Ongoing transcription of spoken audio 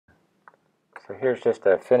So here's just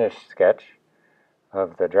a finished sketch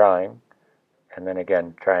of the drawing, and then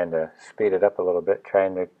again trying to speed it up a little bit,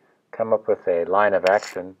 trying to come up with a line of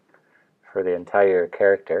action for the entire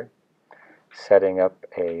character, setting up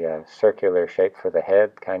a circular shape for the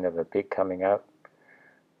head, kind of a beak coming out,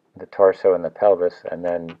 the torso and the pelvis, and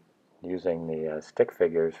then using the stick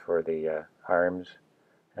figures for the arms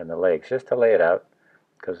and the legs, just to lay it out,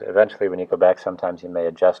 because eventually when you go back sometimes you may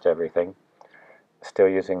adjust everything, still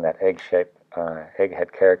using that egg shape,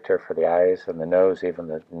 egghead character for the eyes and the nose. Even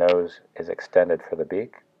the nose is extended for the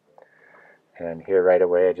beak. And here right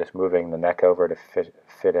away just moving the neck over to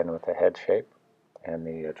fit in with the head shape and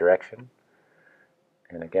the direction.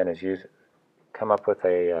 And again, as you come up with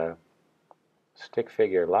a stick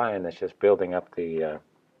figure line that's just building up the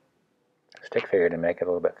stick figure to make it a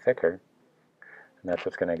little bit thicker, and that's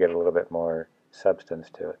what's going to give a little bit more substance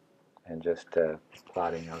to it. And just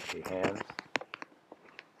plotting out the hands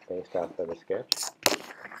based off of the sketch.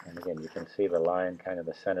 And again, you can see the line, kind of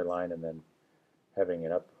the center line, and then having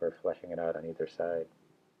it up or fleshing it out on either side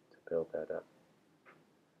to build that up.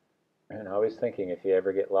 And always thinking, if you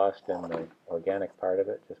ever get lost in the organic part of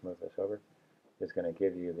it, just move this over, is going to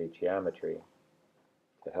give you the geometry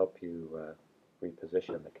to help you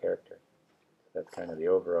reposition the character. So that's kind of the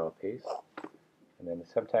overall piece. And then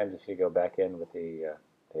sometimes if you go back in with the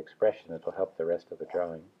expression, it will help the rest of the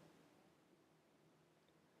drawing.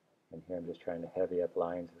 And here I'm just trying to heavy up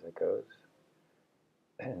lines as it goes.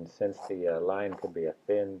 And since the line could be a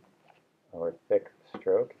thin or thick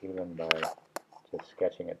stroke, even by just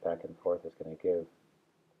sketching it back and forth is going to give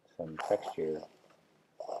some texture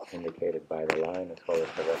indicated by the line as well as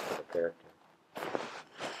the rest of the character.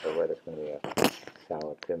 So where there's going to be a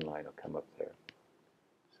solid thin line will come up there.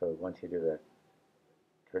 So once you do the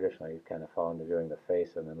traditionally, you kind of fall into doing the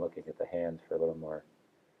face and then looking at the hands for a little more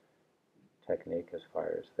technique as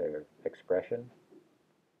far as their expression.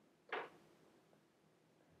 Just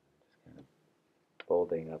kind of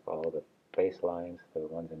folding up all the base lines, the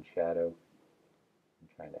ones in shadow, and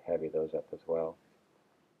trying to heavy those up as well.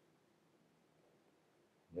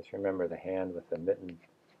 Just remember the hand with the mitten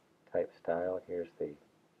type style. Here's the,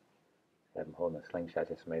 I have him holding a slingshot,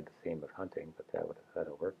 just made the theme of hunting, but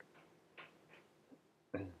that'll work.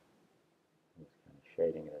 Just kind of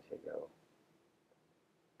shading it as you go.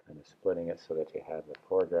 Kind of splitting it so that you have the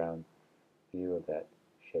foreground view of that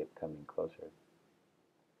shape coming closer.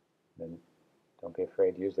 Then don't be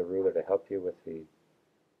afraid to use the ruler to help you with the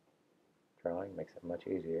drawing, makes it much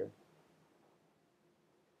easier.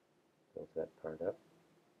 Builds that part up.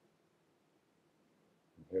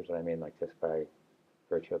 And here's what I mean, like just by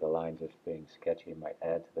virtue of the lines just being sketchy, might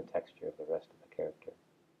add to the texture of the rest of the character.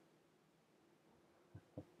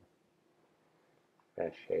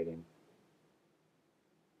 Fast shading.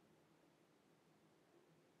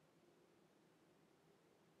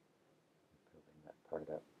 Building that part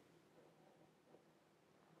up.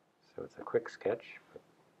 So it's a quick sketch, but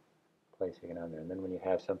placing it on there. And then when you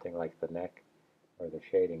have something like the neck or the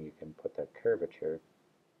shading, you can put that curvature,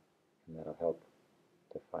 and that'll help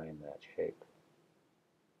define that shape.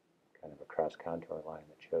 Kind of a cross contour line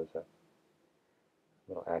that shows up.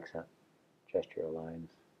 Little accent, gestural lines,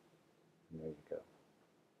 and there you go.